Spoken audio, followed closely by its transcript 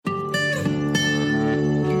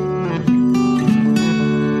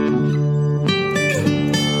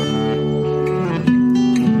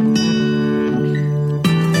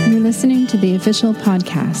official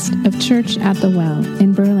podcast of Church at the Well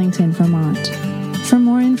in Burlington, Vermont. For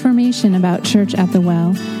more information about Church at the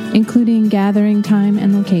Well, including gathering time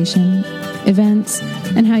and location, events,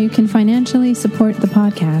 and how you can financially support the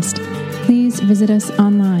podcast, please visit us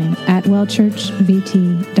online at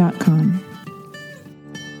wellchurchvt.com.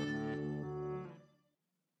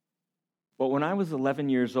 Well, when I was 11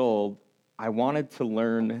 years old, I wanted to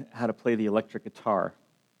learn how to play the electric guitar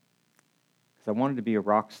because I wanted to be a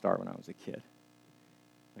rock star when I was a kid,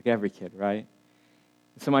 like every kid, right?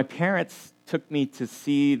 So my parents took me to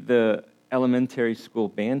see the elementary school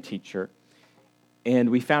band teacher,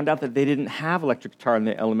 and we found out that they didn't have electric guitar in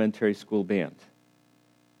the elementary school band.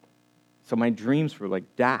 So my dreams were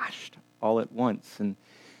like dashed all at once. And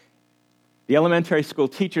the elementary school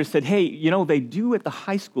teacher said, hey, you know, they do at the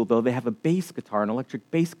high school, though, they have a bass guitar, an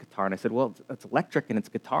electric bass guitar. And I said, well, it's electric and it's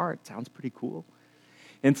guitar. It sounds pretty cool.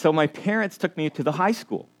 And so my parents took me to the high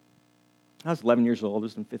school. I was 11 years old. I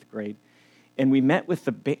was in 5th grade. And we met with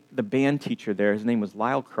the band teacher there. His name was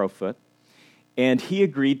Lyle Crowfoot. And he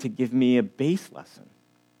agreed to give me a bass lesson.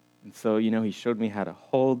 And so, you know, he showed me how to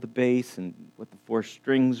hold the bass and what the 4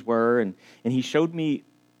 strings were. And he showed me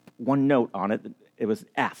one note on it. It was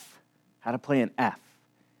F. How to play an F.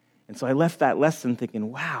 And so I left that lesson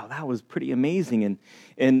thinking, wow, that was pretty amazing.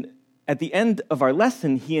 And at the end of our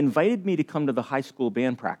lesson, he invited me to come to the high school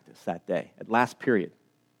band practice that day, at last period.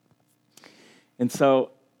 And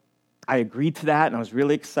so I agreed to that, and I was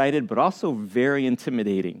really excited, but also very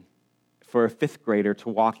intimidating for a 5th grader to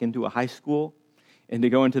walk into a high school and to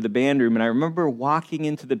go into the band room. And I remember walking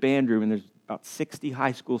into the band room, and there's about 60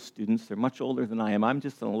 high school students. They're much older than I am. I'm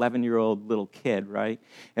just an 11-year-old little kid, right?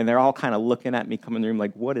 And they're all kind of looking at me coming in the room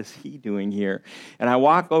like, what is he doing here? And I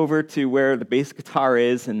walk over to where the bass guitar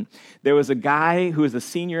is, and there was a guy who was a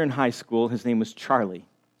senior in high school. His name was Charlie.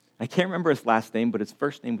 I can't remember his last name, but his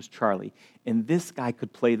first name was Charlie. And this guy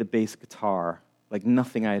could play the bass guitar like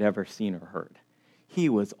nothing I had ever seen or heard. He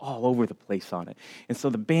was all over the place on it. And so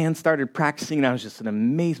the band started practicing, and I was just in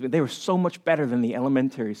amazement. They were so much better than the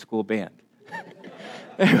elementary school band.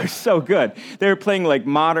 They were so good. They were playing like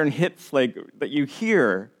modern hits like that you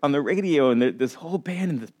hear on the radio, and this whole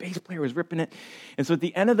band and this bass player was ripping it. And so at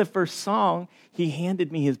the end of the first song, he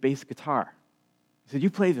handed me his bass guitar. He said,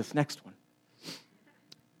 you play this next one.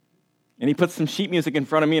 And he put some sheet music in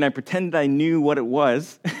front of me, and I pretended I knew what it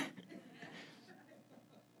was.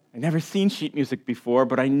 I'd never seen sheet music before,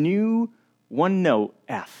 but I knew one note,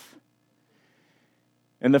 F.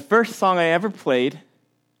 And the first song I ever played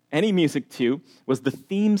any music to was the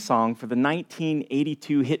theme song for the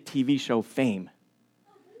 1982 hit TV show Fame.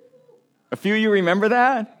 A few of you remember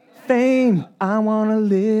that? Fame, I want to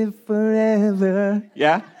live forever.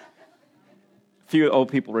 Yeah? A few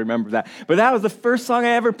old people remember that. But that was the first song I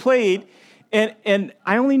ever played, and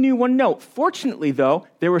I only knew one note. Fortunately, though,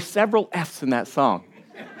 there were several Fs in that song.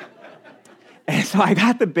 And so I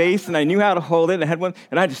got the bass, and I knew how to hold it, and I had one,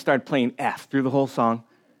 and I just started playing F through the whole song.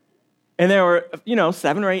 And there were,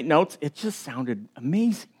 7 or 8 notes. It just sounded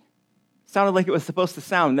amazing. It sounded like it was supposed to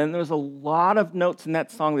sound. And then there was a lot of notes in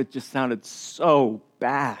that song that just sounded so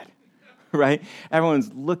bad, right?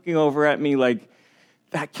 Everyone's looking over at me like,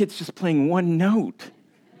 that kid's just playing one note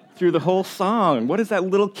through the whole song. What is that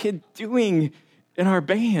little kid doing in our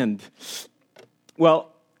band?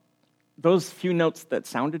 Well, those few notes that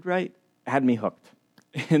sounded right had me hooked.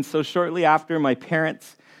 And so shortly after, my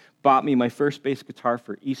parents bought me my first bass guitar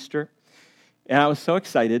for Easter. And I was so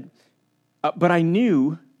excited, but I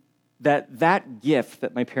knew that gift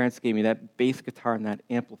that my parents gave me, that bass guitar and that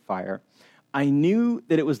amplifier, I knew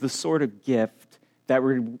that it was the sort of gift that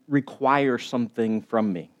would require something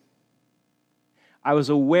from me. I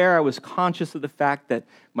was conscious of the fact that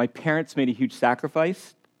my parents made a huge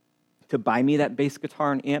sacrifice to buy me that bass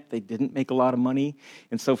guitar and amp. They didn't make a lot of money,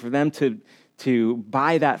 and so for them to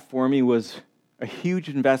buy that for me was a huge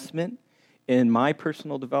investment in my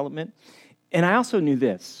personal development. And I also knew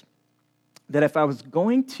this, that if I was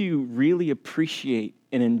going to really appreciate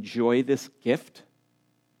and enjoy this gift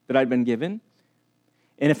that I'd been given,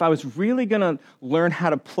 and if I was really going to learn how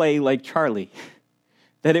to play like Charlie,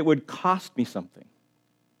 that it would cost me something,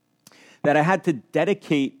 that I had to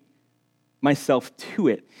dedicate myself to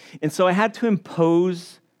it. And so I had to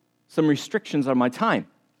impose some restrictions on my time.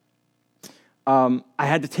 I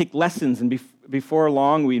had to take lessons, and before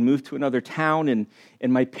long, we moved to another town, and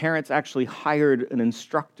my parents actually hired an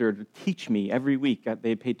instructor to teach me every week.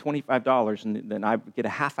 They paid $25, and then I would get a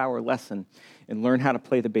half-hour lesson and learn how to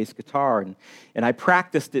play the bass guitar. And I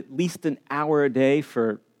practiced at least an hour a day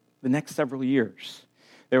for the next several years.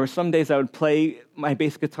 There were some days I would play my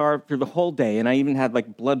bass guitar through the whole day, and I even had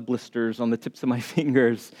like blood blisters on the tips of my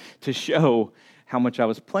fingers to show how much I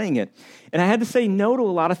was playing it. And I had to say no to a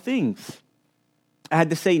lot of things. I had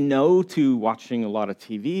to say no to watching a lot of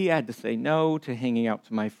TV. I had to say no to hanging out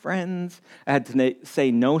with my friends. I had to say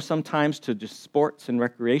no sometimes to just sports and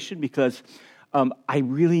recreation because I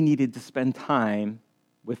really needed to spend time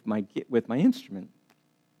with my instrument.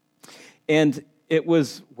 And it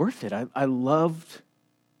was worth it. I loved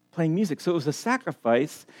playing music. So it was a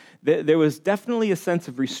sacrifice. There was definitely a sense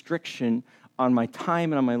of restriction on my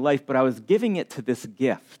time and on my life, but I was giving it to this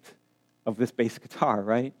gift of this bass guitar,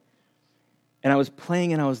 right? And I was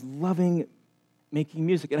playing and I was loving making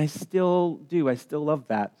music, and I still do. I still love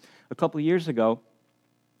that. A couple of years ago,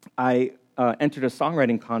 I entered a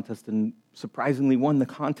songwriting contest and surprisingly won the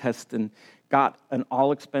contest and got an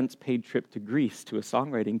all-expense-paid trip to Greece to a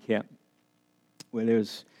songwriting camp where there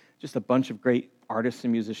was just a bunch of great artists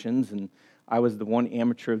and musicians, and I was the one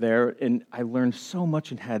amateur there, and I learned so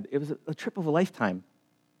much it was a trip of a lifetime.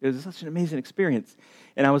 It was such an amazing experience.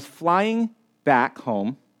 And I was flying back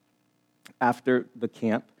home after the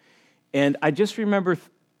camp, and I just remember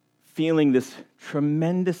feeling this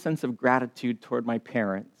tremendous sense of gratitude toward my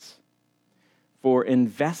parents for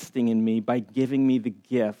investing in me by giving me the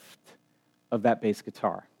gift of that bass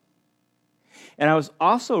guitar. And I was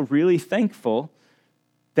also really thankful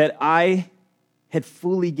that I had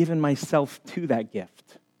fully given myself to that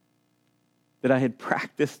gift, that I had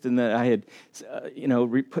practiced and that I had,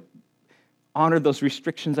 honored those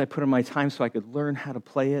restrictions I put on my time so I could learn how to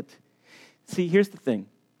play it. See, here's the thing.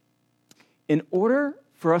 In order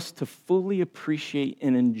for us to fully appreciate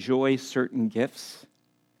and enjoy certain gifts,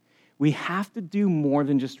 we have to do more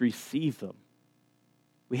than just receive them.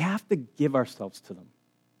 We have to give ourselves to them.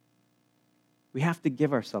 We have to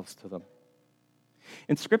give ourselves to them.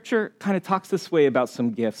 And Scripture kind of talks this way about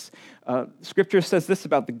some gifts. Scripture says this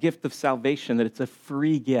about the gift of salvation, that it's a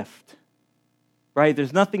free gift, right?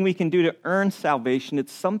 There's nothing we can do to earn salvation.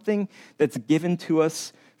 It's something that's given to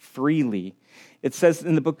us freely. It says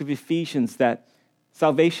in the book of Ephesians that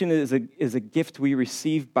salvation is a gift we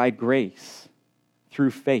receive by grace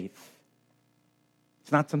through faith.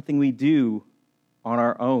 It's not something we do on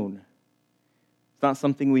our own. It's not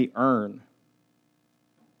something we earn.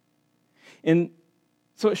 And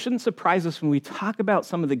so it shouldn't surprise us when we talk about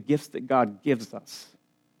some of the gifts that God gives us,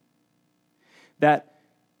 that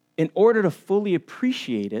in order to fully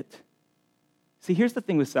appreciate it, see, here's the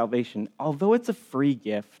thing with salvation. Although it's a free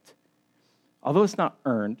gift, although it's not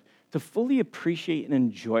earned, to fully appreciate and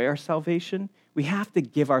enjoy our salvation, we have to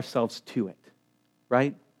give ourselves to it,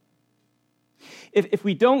 right? If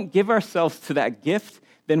we don't give ourselves to that gift,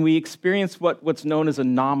 then we experience what's known as a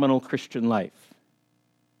nominal Christian life.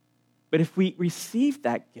 But if we receive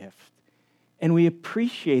that gift and we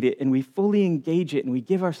appreciate it and we fully engage it and we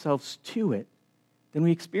give ourselves to it, then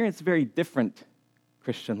we experience a very different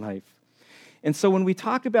Christian life. And so when we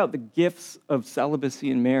talk about the gifts of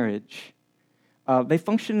celibacy and marriage, they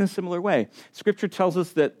function in a similar way. Scripture tells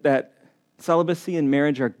us that celibacy and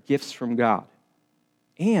marriage are gifts from God.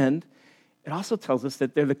 And it also tells us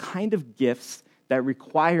that they're the kind of gifts that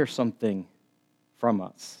require something from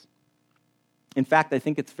us. In fact, I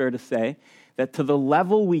think it's fair to say that to the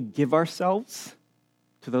level we give ourselves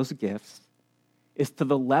to those gifts is to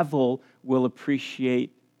the level we'll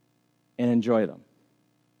appreciate and enjoy them,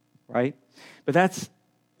 right? But that's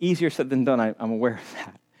easier said than done. I'm aware of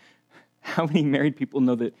that. How many married people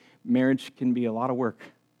know that marriage can be a lot of work?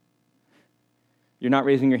 You're not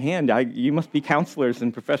raising your hand. You must be counselors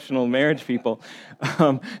and professional marriage people.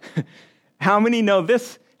 How many know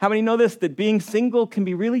this? How many know this, that being single can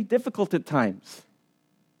be really difficult at times?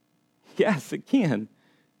 Yes, it can.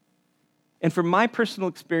 And from my personal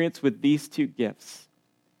experience with these two gifts,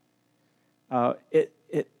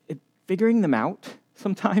 figuring them out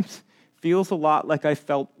sometimes feels a lot like I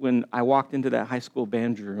felt when I walked into that high school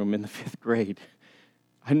band room in the 5th grade.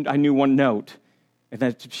 I knew one note, and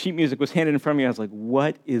that sheet music was handed in front of me. I was like,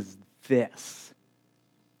 what is this?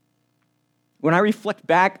 When I reflect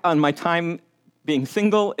back on my time being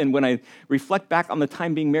single, and when I reflect back on the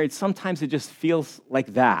time being married, sometimes it just feels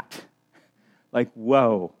like that. Like,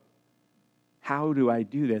 whoa, how do I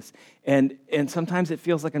do this? And sometimes it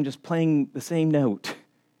feels like I'm just playing the same note,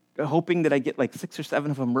 hoping that I get like 6 or 7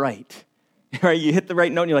 of them right. Right? You hit the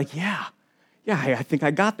right note, and you're like, yeah, I think I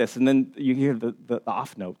got this. And then you hear the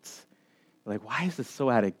off notes. You're like, why is this so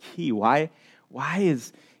out of key? Why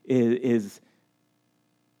is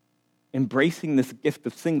embracing this gift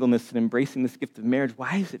of singleness and embracing this gift of marriage,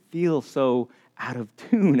 why does it feel so out of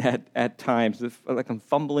tune at times? It's like I'm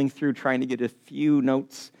fumbling through trying to get a few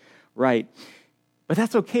notes right. But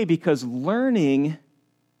that's okay, because learning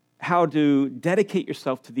how to dedicate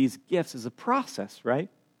yourself to these gifts is a process, right?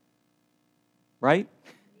 Right?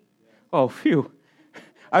 Oh, phew.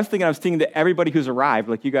 I was thinking to everybody who's arrived,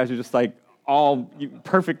 like you guys are just like all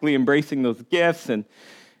perfectly embracing those gifts, and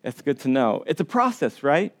it's good to know. It's a process,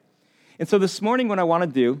 right? And so this morning what I want to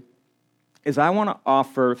do is I want to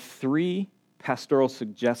offer 3 pastoral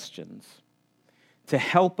suggestions to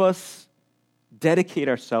help us dedicate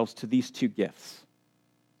ourselves to these 2 gifts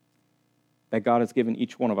that God has given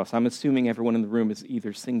each one of us. I'm assuming everyone in the room is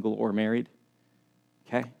either single or married.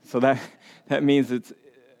 Okay? So that means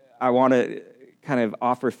I want to kind of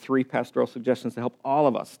offer 3 pastoral suggestions to help all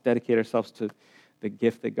of us dedicate ourselves to the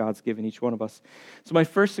gift that God's given each one of us. So my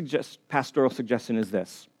first pastoral suggestion is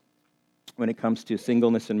this when it comes to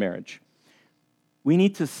singleness and marriage. We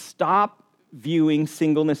need to stop viewing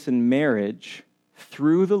singleness and marriage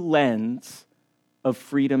through the lens of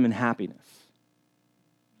freedom and happiness.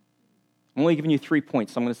 I'm only giving you 3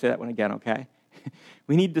 points, so I'm going to say that one again, okay?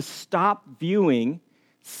 We need to stop viewing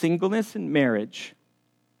singleness and marriage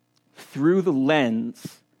through the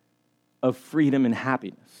lens of freedom and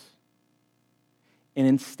happiness. And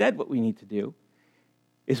instead, what we need to do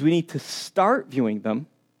is we need to start viewing them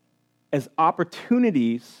as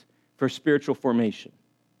opportunities for spiritual formation.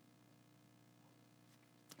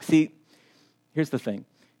 See, here's the thing.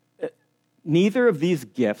 Neither of these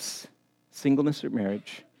gifts, singleness or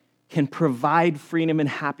marriage, can provide freedom and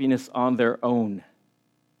happiness on their own.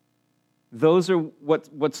 Those are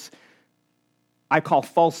what's I call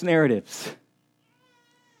false narratives.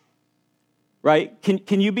 Right?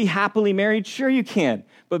 Can you be happily married? Sure you can.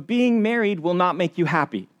 But being married will not make you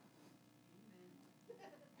happy.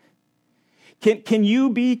 Can you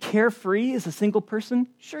be carefree as a single person?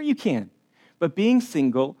 Sure you can. But being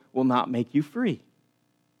single will not make you free.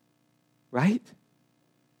 Right?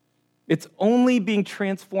 It's only being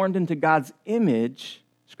transformed into God's image,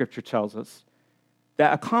 Scripture tells us,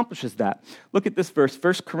 that accomplishes that. Look at this verse,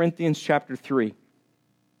 1 Corinthians chapter 3.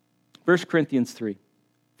 1 Corinthians 3,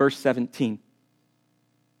 verse 17.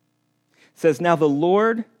 It says, "Now the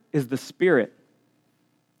Lord is the Spirit,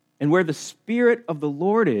 and where the Spirit of the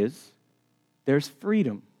Lord is, there's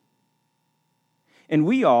freedom. And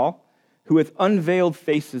we all, who with unveiled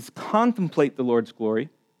faces contemplate the Lord's glory,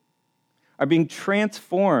 are being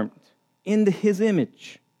transformed into His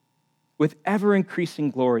image with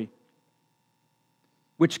ever-increasing glory,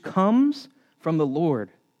 which comes from the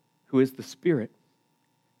Lord, who is the Spirit.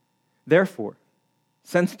 Therefore,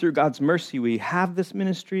 since through God's mercy we have this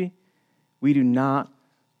ministry, we do not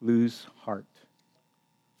lose heart."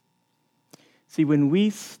 See, when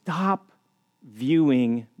we stop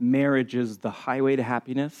viewing marriage as the highway to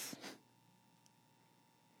happiness,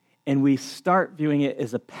 and we start viewing it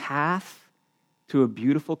as a path to a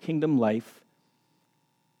beautiful kingdom life,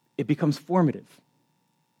 it becomes formative.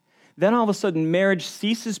 Then all of a sudden, marriage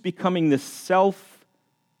ceases becoming this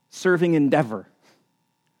self-serving endeavor.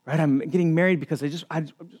 Right? I'm getting married because I just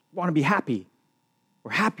want to be happy.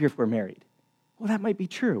 We're happier if we're married. Well, that might be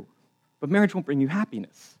true, but marriage won't bring you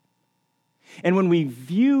happiness. And when we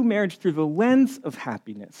view marriage through the lens of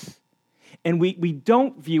happiness, and we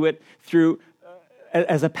don't view it through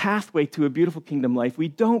as a pathway to a beautiful kingdom life, we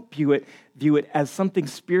don't view it as something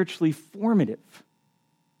spiritually formative,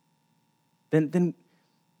 then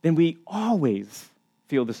we always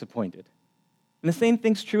feel disappointed. And the same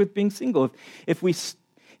thing's true with being single. If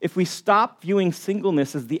we stop viewing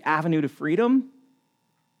singleness as the avenue to freedom,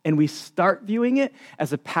 and we start viewing it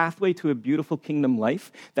as a pathway to a beautiful kingdom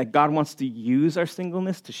life, that God wants to use our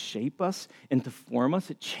singleness to shape us and to form us,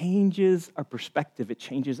 it changes our perspective. It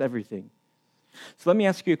changes everything. So let me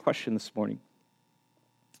ask you a question this morning.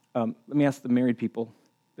 Let me ask the married people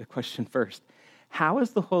the question first. How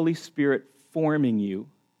is the Holy Spirit forming you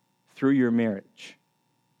through your marriage?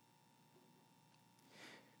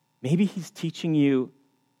 Maybe He's teaching you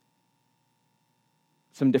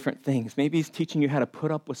some different things. Maybe He's teaching you how to put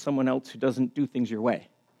up with someone else who doesn't do things your way.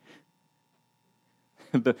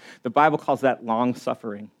 The Bible calls that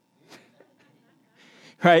long-suffering.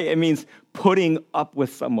 Right? It means putting up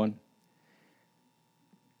with someone.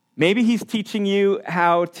 Maybe He's teaching you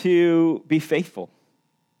how to be faithful.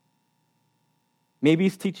 Maybe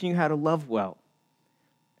He's teaching you how to love well.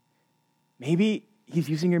 Maybe He's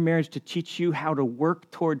using your marriage to teach you how to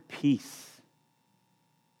work toward peace,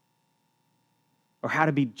 or how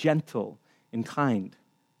to be gentle and kind.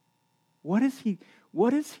 How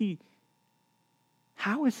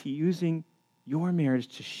is He using your marriage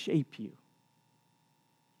to shape you?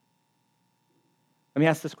 Let me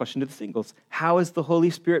ask this question to the singles. How is the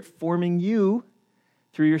Holy Spirit forming you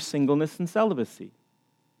through your singleness and celibacy?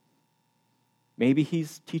 Maybe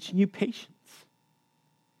he's teaching you patience.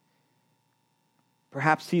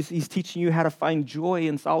 Perhaps he's teaching you how to find joy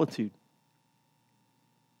in solitude,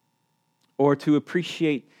 or to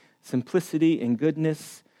appreciate simplicity and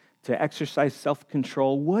goodness, to exercise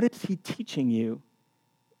self-control. What is he teaching you,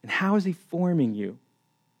 and how is he forming you?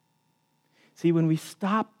 See, when we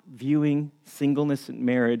stop viewing singleness and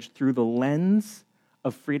marriage through the lens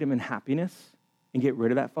of freedom and happiness and get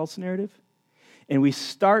rid of that false narrative, and we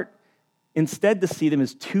start instead to see them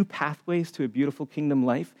as two pathways to a beautiful kingdom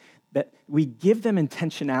life, that we give them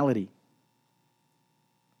intentionality.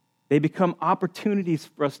 They become opportunities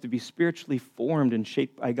for us to be spiritually formed and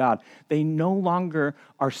shaped by God. They no longer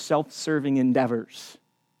are self-serving endeavors.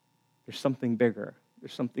 There's something bigger.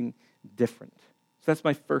 There's something different. So that's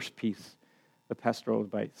my first piece of pastoral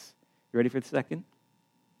advice. You ready for the second?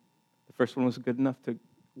 The first one was good enough to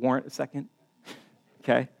warrant a second?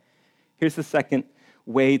 Okay. Here's the second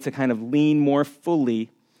way to kind of lean more fully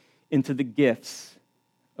into the gifts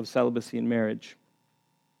of celibacy and marriage.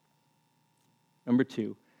 Number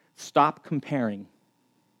 2, stop comparing.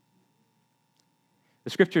 The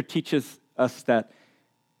scripture teaches us that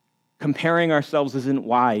comparing ourselves isn't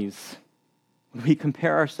wise. When we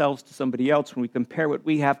compare ourselves to somebody else, when we compare what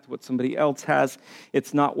we have to what somebody else has,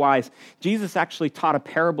 it's not wise. Jesus actually taught a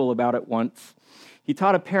parable about it once. He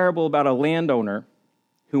taught a parable about a landowner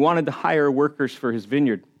who wanted to hire workers for his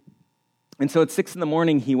vineyard. And so at 6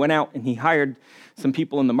 a.m, he went out and he hired some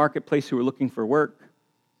people in the marketplace who were looking for work.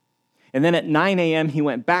 And then at 9 a.m., he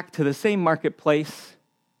went back to the same marketplace,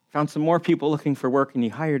 found some more people looking for work, and he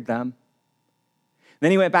hired them.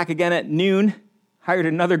 Then he went back again at noon, hired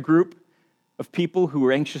another group of people who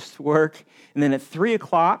were anxious to work. And then at 3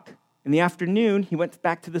 o'clock in the afternoon, he went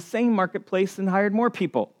back to the same marketplace and hired more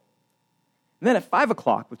people. And then at 5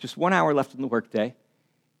 o'clock, with just 1 hour left in the workday,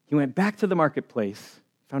 he went back to the marketplace,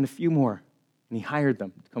 found a few more, and he hired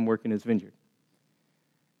them to come work in his vineyard.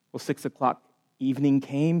 Well, 6 o'clock evening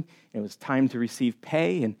came, and it was time to receive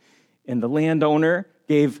pay, and the landowner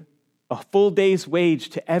gave a full day's wage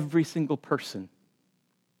to every single person.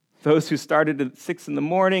 Those who started at 6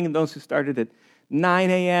 a.m, and those who started at 9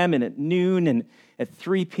 a.m., and at noon, and at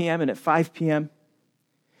 3 p.m., and at 5 p.m.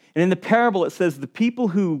 And in the parable, it says the people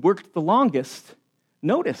who worked the longest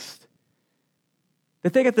noticed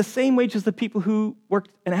that they got the same wage as the people who worked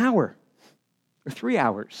an hour, or 3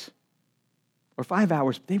 hours, or 5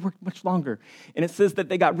 hours, but they worked much longer. And it says that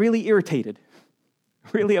they got really irritated,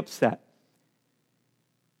 really upset.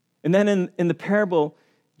 And then in the parable,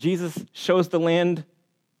 Jesus shows the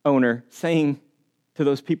landowner saying to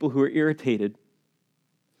those people who are irritated,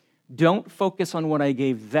 don't focus on what I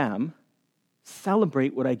gave them,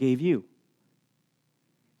 celebrate what I gave you.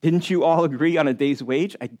 Didn't you all agree on a day's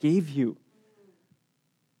wage? I gave you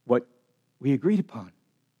what we agreed upon.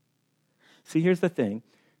 See, here's the thing.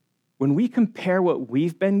 When we compare what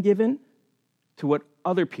we've been given to what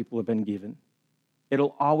other people have been given,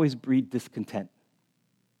 it'll always breed discontent.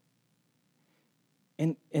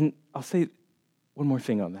 And I'll say one more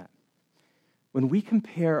thing on that. When we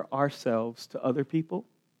compare ourselves to other people,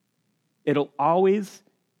 it'll always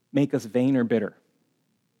make us vain or bitter.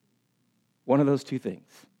 One of those two things.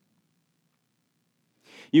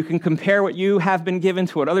 You can compare what you have been given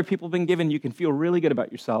to what other people have been given. You can feel really good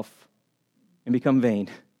about yourself and become vain.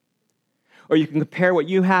 Or you can compare what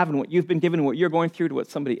you have and what you've been given and what you're going through to what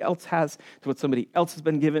somebody else has, to what somebody else has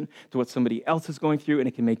been given, to what somebody else is going through, and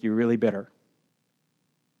it can make you really bitter.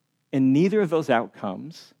 And neither of those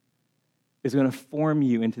outcomes is going to form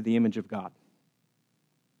you into the image of God.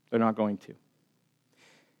 They're not going to.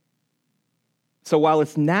 So while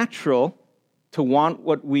it's natural to want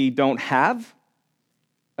what we don't have,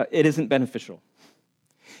 it isn't beneficial.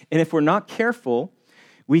 And if we're not careful,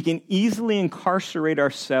 we can easily incarcerate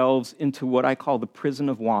ourselves into what I call the prison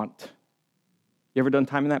of want. You ever done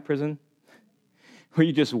time in that prison? Where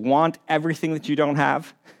you just want everything that you don't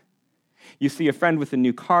have? You see a friend with a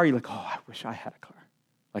new car, you're like, oh, I wish I had a car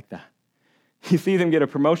like that. You see them get a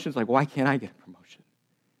promotion, it's like, why can't I get a promotion?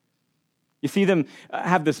 You see them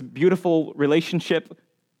have this beautiful relationship,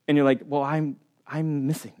 and you're like, well, I'm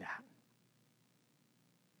missing that.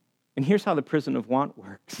 And here's how the prison of want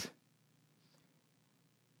works.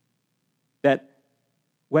 That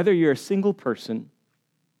whether you're a single person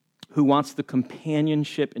who wants the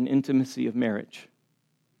companionship and intimacy of marriage,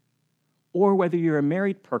 or whether you're a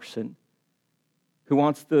married person who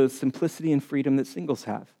wants the simplicity and freedom that singles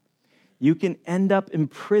have, you can end up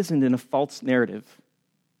imprisoned in a false narrative,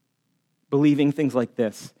 believing things like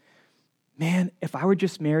this. Man, if I were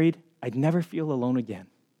just married, I'd never feel alone again.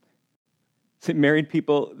 So married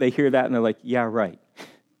people, they hear that and they're like, yeah, right.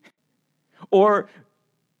 Or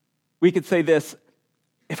We could say this: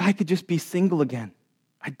 if I could just be single again,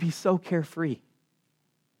 I'd be so carefree.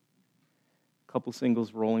 A couple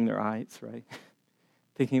singles rolling their eyes, right?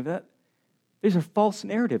 Thinking of that. These are false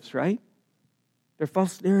narratives, right? They're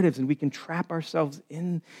false narratives, and we can trap ourselves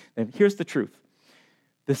in them. Here's the truth.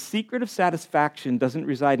 The secret of satisfaction doesn't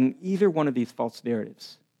reside in either one of these false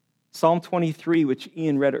narratives. Psalm 23, which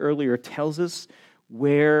Ian read earlier, tells us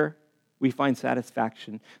where we find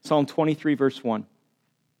satisfaction. Psalm 23, verse 1.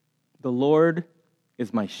 The Lord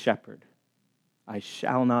is my shepherd. I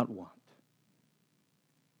shall not want.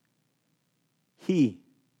 He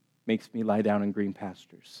makes me lie down in green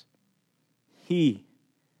pastures. He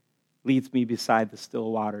leads me beside the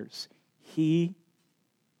still waters. He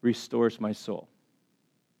restores my soul.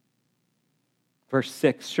 Verse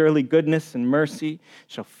 6, surely goodness and mercy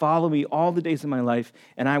shall follow me all the days of my life,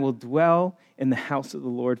 and I will dwell in the house of the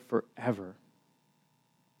Lord forever.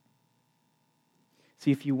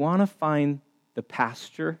 See, if you want to find the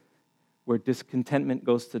pasture where discontentment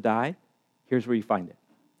goes to die, here's where you find it.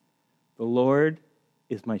 The Lord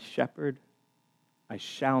is my shepherd, I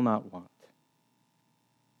shall not want.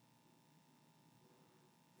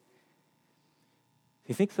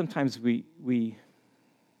 I think sometimes we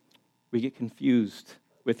get confused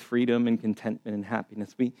with freedom and contentment and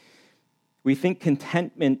happiness. We think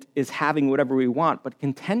contentment is having whatever we want, but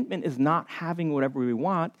contentment is not having whatever we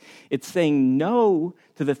want. It's saying no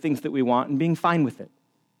to the things that we want and being fine with it.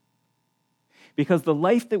 Because the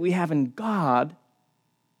life that we have in God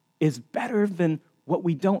is better than what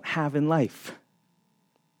we don't have in life.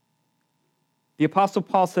 The Apostle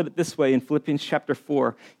Paul said it this way in Philippians chapter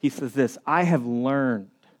 4. He says this, I have learned,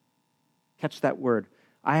 catch that word,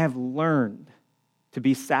 I have learned to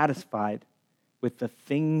be satisfied with the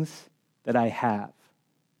things that I have.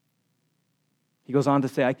 He goes on to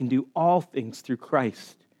say, I can do all things through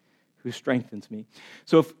Christ who strengthens me.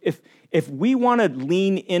 So if we want to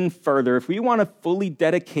lean in further, if we want to fully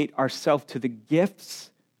dedicate ourselves to the gifts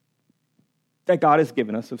that God has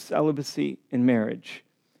given us of celibacy and marriage,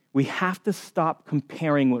 we have to stop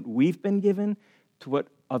comparing what we've been given to what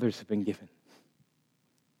others have been given.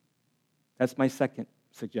 That's my second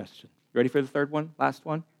suggestion. Ready for the third one? Last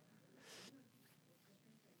one?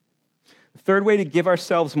 The third way to give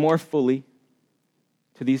ourselves more fully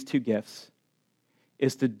to these two gifts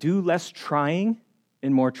is to do less trying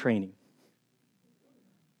and more training.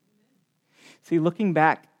 See, looking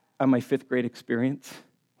back on my 5th grade experience,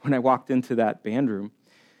 when I walked into that band room,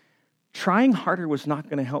 trying harder was not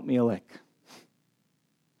going to help me a lick.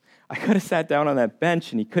 I could have sat down on that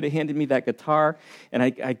bench and he could have handed me that guitar, and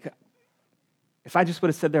if I just would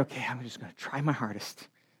have said there, okay, I'm just going to try my hardest.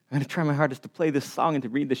 I'm going to try my hardest to play this song and to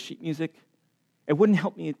read the sheet music, it wouldn't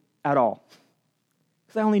help me at all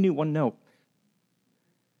because I only knew one note.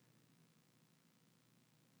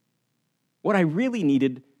 What I really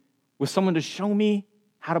needed was someone to show me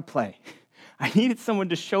how to play. I needed someone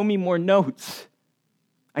to show me more notes.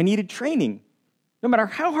 I needed training. No matter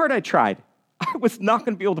how hard I tried, I was not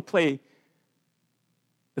going to be able to play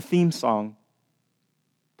the theme song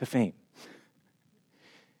to Fame.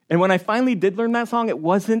 And when I finally did learn that song, it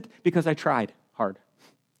wasn't because I tried hard.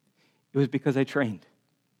 It was because I trained.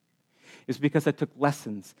 It was because I took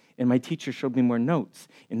lessons, and my teacher showed me more notes,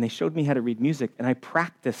 and they showed me how to read music, and I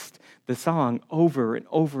practiced the song over and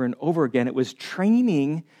over and over again. It was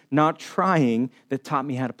training, not trying, that taught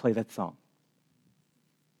me how to play that song.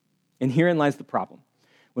 And herein lies the problem.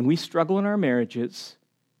 When we struggle in our marriages,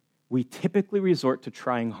 we typically resort to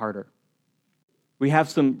trying harder. We have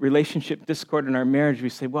some relationship discord in our marriage. We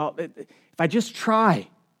say, well, if I just try,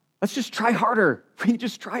 let's just try harder. We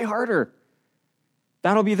just try harder.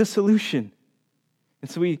 That'll be the solution. And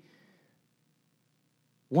so we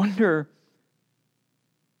wonder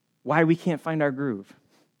why we can't find our groove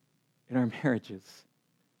in our marriages.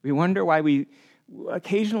 We wonder why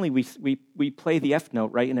occasionally we play the F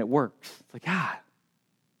note, right, and it works. It's like,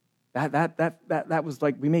 that was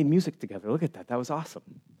like we made music together. Look at that. That was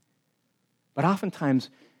awesome. But oftentimes,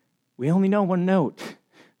 we only know one note.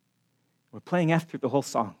 We're playing F through the whole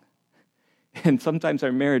song. And sometimes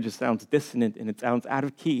our marriage just sounds dissonant, and it sounds out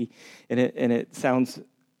of key, and it sounds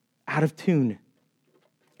out of tune.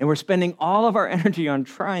 And we're spending all of our energy on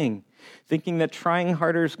trying, thinking that trying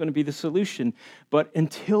harder is going to be the solution. But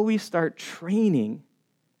until we start training,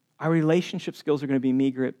 our relationship skills are going to be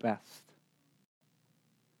meager at best.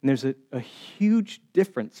 And there's a huge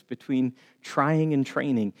difference between trying and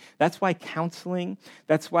training. That's why counseling,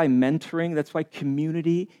 that's why mentoring, that's why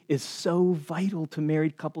community is so vital to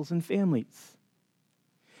married couples and families.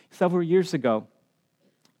 Several years ago,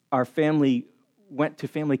 our family went to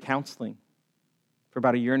family counseling for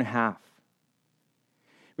about 1.5 years.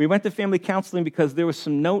 We went to family counseling because there were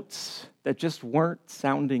some notes that just weren't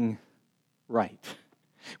sounding right.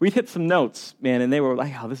 We'd hit some notes, man, and they were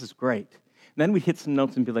like, oh, this is great. And then we'd hit some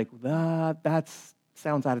notes and be like, that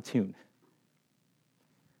sounds out of tune.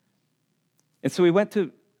 And so we went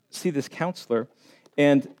to see this counselor,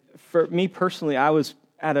 and for me personally, I was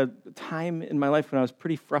at a time in my life when I was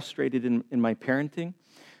pretty frustrated in my parenting.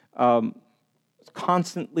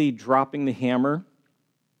 Constantly dropping the hammer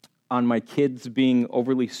on my kids being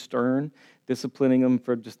overly stern, disciplining them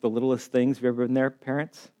for just the littlest things. Have you ever been there,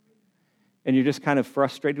 parents? And you're just kind of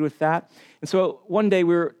frustrated with that. And so one day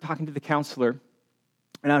we were talking to the counselor,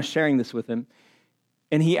 and I was sharing this with him,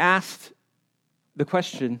 and he asked the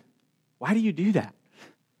question, why do you do that?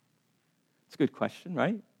 It's a good question,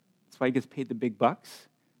 right? That's why he gets paid the big bucks.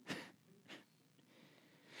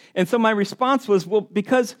 And so my response was, well,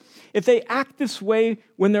 because if they act this way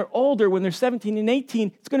when they're older, when they're 17 and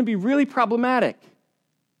 18, it's going to be really problematic.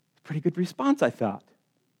 Pretty good response, I thought.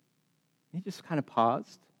 He just kind of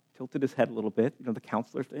paused, tilted his head a little bit, the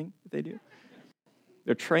counselor thing that they do.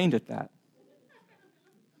 They're trained at that.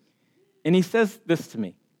 And he says this to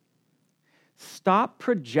me: stop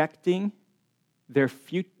projecting their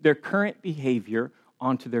current behavior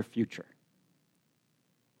onto their future.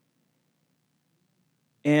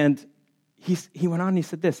 And he went on and he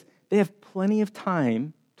said this: they have plenty of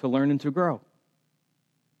time to learn and to grow.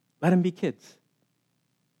 Let them be kids.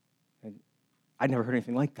 And I'd never heard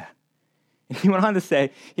anything like that. And he went on to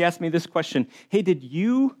say, he asked me this question: hey, did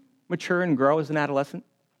you mature and grow as an adolescent?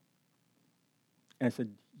 And I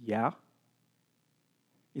said, yeah.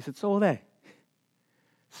 He said, so will they.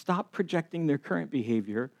 Stop projecting their current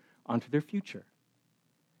behavior onto their future.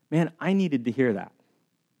 Man, I needed to hear that.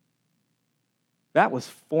 That was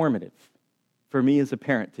formative for me as a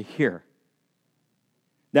parent to hear.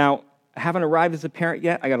 Now, I haven't arrived as a parent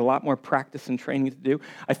yet. I got a lot more practice and training to do.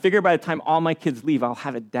 I figure by the time all my kids leave, I'll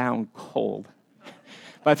have it down cold.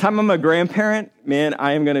 By the time I'm a grandparent, man,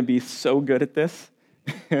 I am going to be so good at this.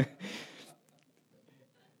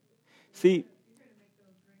 See,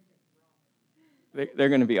 they're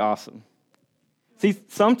going to be awesome. See,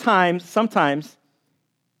 sometimes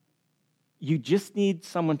you just need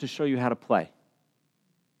someone to show you how to play,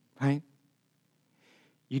 right?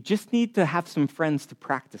 You just need to have some friends to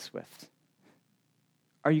practice with.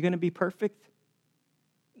 Are you going to be perfect?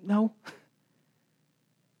 No.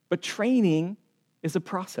 But training is a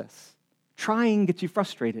process. Trying gets you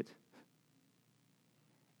frustrated.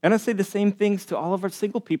 And I say the same things to all of our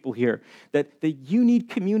single people here, that you need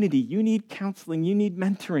community, you need counseling, you need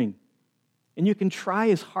mentoring. And you can try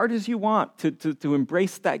as hard as you want to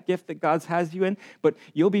embrace that gift that God has you in, but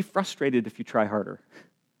you'll be frustrated if you try harder.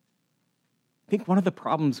 I think one of the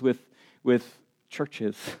problems with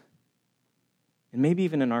churches, and maybe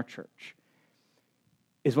even in our church,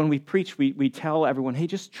 is when we preach, we tell everyone, hey,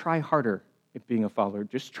 just try harder at being a follower.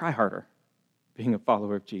 Just try harder being a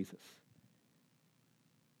follower of Jesus.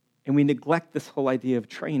 And we neglect this whole idea of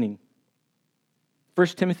training. 1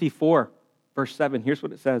 Timothy 4, verse 7, here's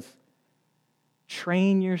what it says.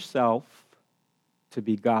 Train yourself to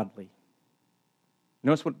be godly.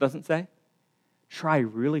 Notice what it doesn't say? Try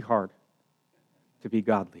really hard to be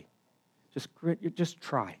godly. Just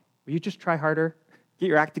try. Will you just try harder? Get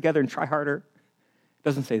your act together and try harder? It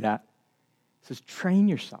doesn't say that. It says train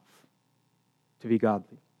yourself to be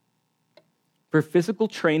godly. For physical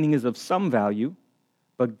training is of some value,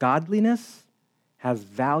 but godliness has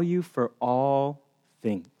value for all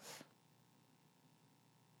things,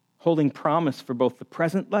 holding promise for both the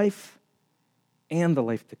present life and the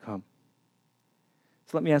life to come.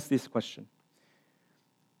 So let me ask this question.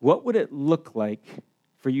 What would it look like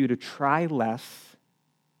for you to try less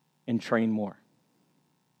and train more?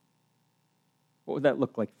 What would that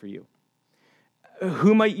look like for you?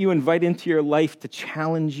 Who might you invite into your life to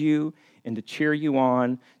challenge you and to cheer you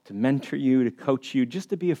on, to mentor you, to coach you, just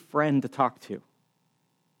to be a friend to talk to?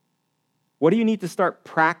 What do you need to start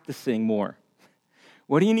practicing more?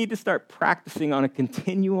 What do you need to start practicing on a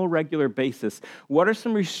continual, regular basis? What are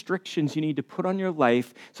some restrictions you need to put on your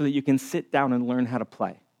life so that you can sit down and learn how to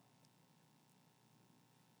play?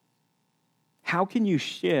 How can you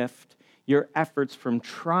shift your efforts from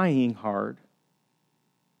trying hard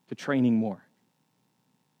to training more?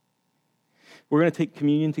 We're going to take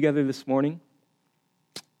communion together this morning.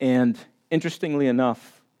 And interestingly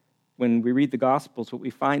enough, when we read the Gospels, what we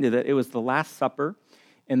find is that it was the Last Supper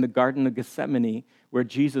in the Garden of Gethsemane where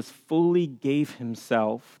Jesus fully gave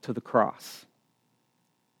himself to the cross.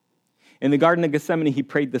 In the Garden of Gethsemane, he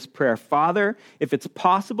prayed this prayer: Father, if it's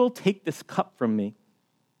possible, take this cup from me.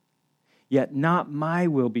 Yet not my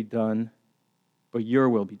will be done, but your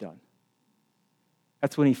will be done.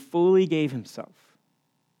 That's when he fully gave himself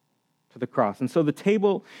to the cross. And so the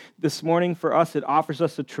table this morning for us, it offers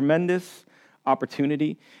us a tremendous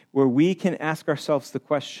opportunity where we can ask ourselves the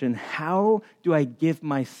question, how do I give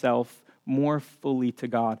myself more fully to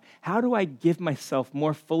God? How do I give myself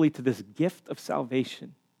more fully to this gift of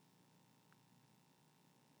salvation?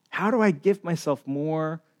 How do I give myself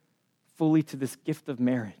more fully to this gift of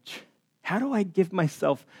marriage? How do I give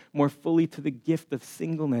myself more fully to the gift of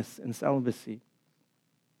singleness and celibacy?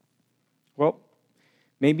 Well,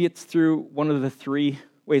 maybe it's through one of the three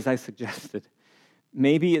ways I suggested.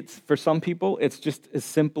 Maybe it's, for some people, it's just as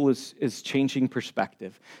simple as changing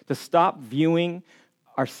perspective. To stop viewing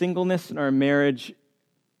our singleness and our marriage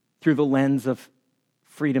through the lens of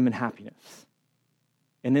freedom and happiness.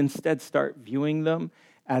 And instead start viewing them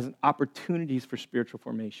as opportunities for spiritual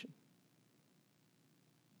formation.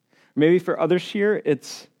 Maybe for others here,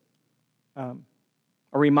 it's a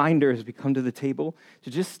reminder as we come to the table to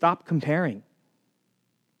just stop comparing.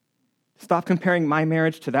 Stop comparing my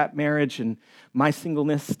marriage to that marriage and my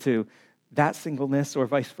singleness to that singleness or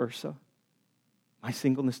vice versa. My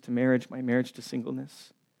singleness to marriage, my marriage to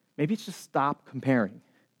singleness. Maybe it's just stop comparing.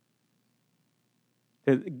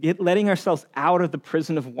 Letting ourselves out of the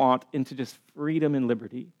prison of want into just freedom and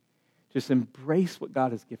liberty. Just embrace what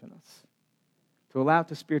God has given us. To allow it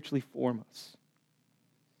to spiritually form us.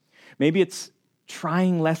 Maybe it's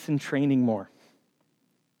trying less and training more.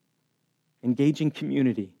 Engaging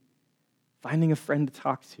community. Finding a friend to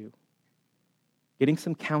talk to. Getting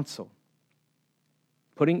some counsel.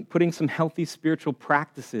 Putting some healthy spiritual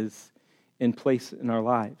practices in place in our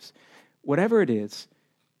lives. Whatever it is,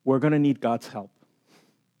 we're going to need God's help.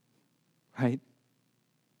 Right?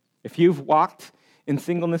 If you've walked in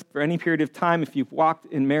singleness for any period of time, if you've walked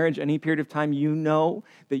in marriage any period of time, you know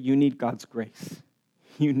that you need God's grace.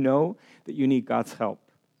 You know that you need God's help.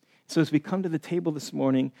 So as we come to the table this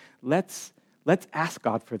morning, let's ask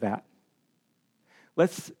God for that.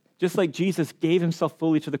 Let's, just like Jesus gave himself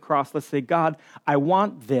fully to the cross, let's say, God, I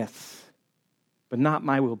want this, but not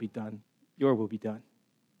my will be done. Your will be done.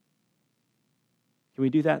 Can we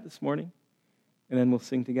do that this morning? And then we'll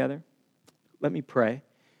sing together. Let me pray, and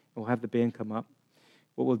we'll have the band come up.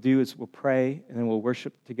 What we'll do is we'll pray, and then we'll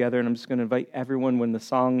worship together, and I'm just going to invite everyone when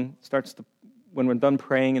when we're done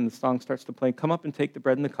praying and the song starts to play, come up and take the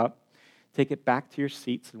bread and the cup. Take it back to your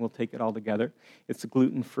seats, and we'll take it all together. It's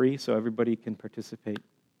gluten-free, so everybody can participate.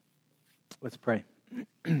 Let's pray.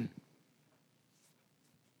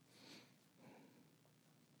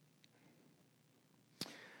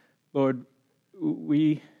 Lord,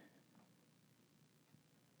 we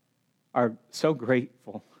are so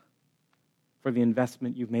grateful for the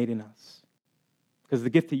investment you've made in us. Because the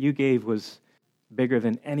gift that you gave was bigger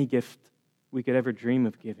than any gift we could ever dream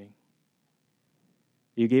of giving.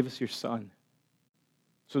 You gave us your Son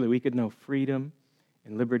so that we could know freedom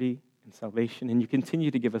and liberty and salvation. And you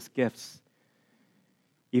continue to give us gifts,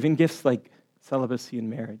 even gifts like celibacy and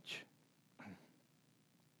marriage.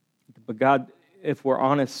 But God, if we're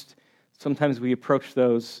honest, sometimes we approach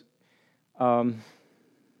those, we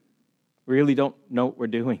really don't know what we're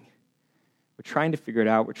doing. We're trying to figure it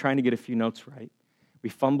out. We're trying to get a few notes right. We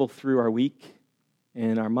fumble through our week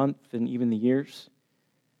and our month and even the years,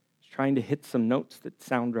 trying to hit some notes that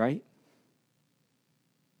sound right.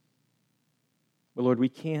 But Lord, we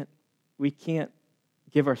can't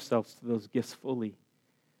give ourselves to those gifts fully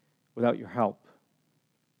without your help.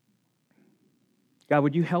 God,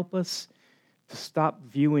 would you help us to stop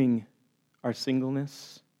viewing our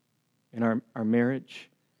singleness and our marriage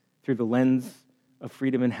through the lens of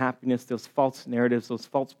freedom and happiness, those false narratives, those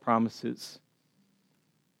false promises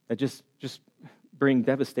that just bring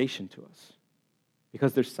devastation to us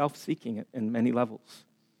because they're self-seeking at many levels.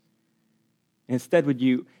 And instead, would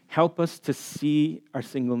you help us to see our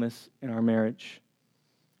singleness and our marriage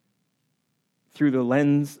through the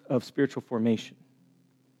lens of spiritual formation?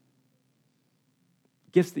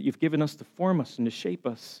 Gifts that you've given us to form us and to shape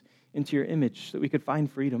us into your image so that we could find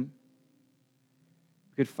freedom.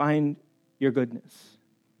 We could find your goodness.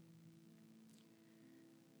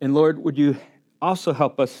 And Lord, would you also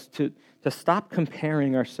help us to stop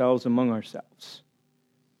comparing ourselves among ourselves?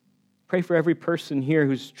 Pray for every person here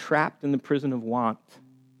who's trapped in the prison of want.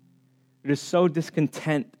 That is so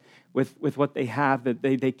discontent with what they have that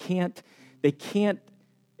they can't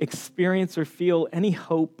experience or feel any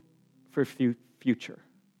hope for future.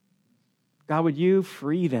 God, would you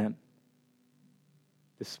free them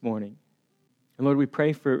this morning? And Lord, we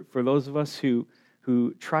pray for those of us who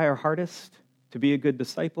try our hardest to be a good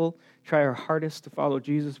disciple, try our hardest to follow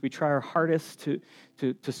Jesus. We try our hardest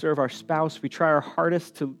to serve our spouse. We try our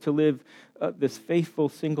hardest to live this faithful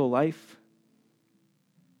single life.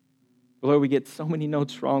 Lord, we get so many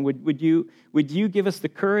notes wrong. Would you give us the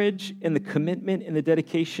courage and the commitment and the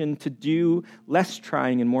dedication to do less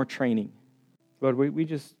trying and more training? Lord, we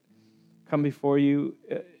just come before you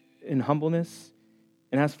in humbleness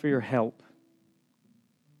and ask for your help.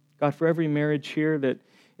 God, for every marriage here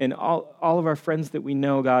and all of our friends that we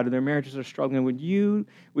know, God, and their marriages are struggling, would you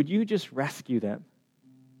just rescue them?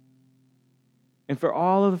 And for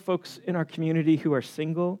all of the folks in our community who are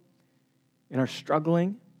single and are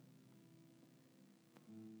struggling,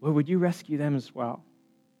 Lord, would you rescue them as well?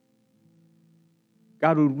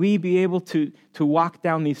 God, would we be able to walk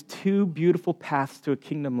down these two beautiful paths to a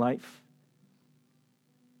kingdom life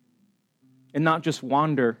and not just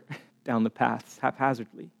wander down the paths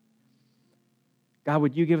haphazardly? God,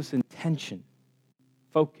 would you give us intention,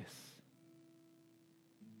 focus,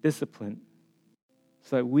 discipline,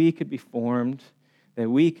 so that we could be formed, that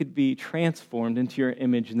we could be transformed into your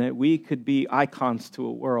image, and that we could be icons to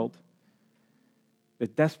a world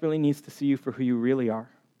that desperately needs to see you for who you really are.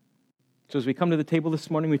 So as we come to the table this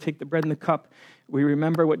morning, we take the bread and the cup. We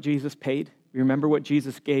remember what Jesus paid. We remember what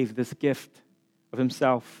Jesus gave, this gift of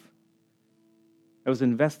himself that was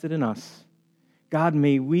invested in us. God,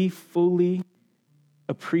 may we fully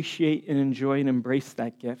appreciate and enjoy and embrace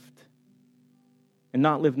that gift and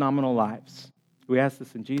not live nominal lives. We ask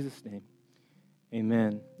this in Jesus' name.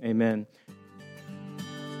 Amen. Amen.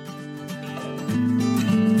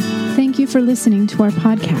 Thank you for listening to our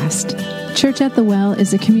podcast. Church at the Well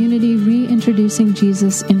is a community reintroducing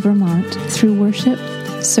Jesus in Vermont through worship,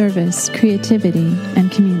 service, creativity,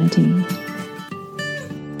 and community.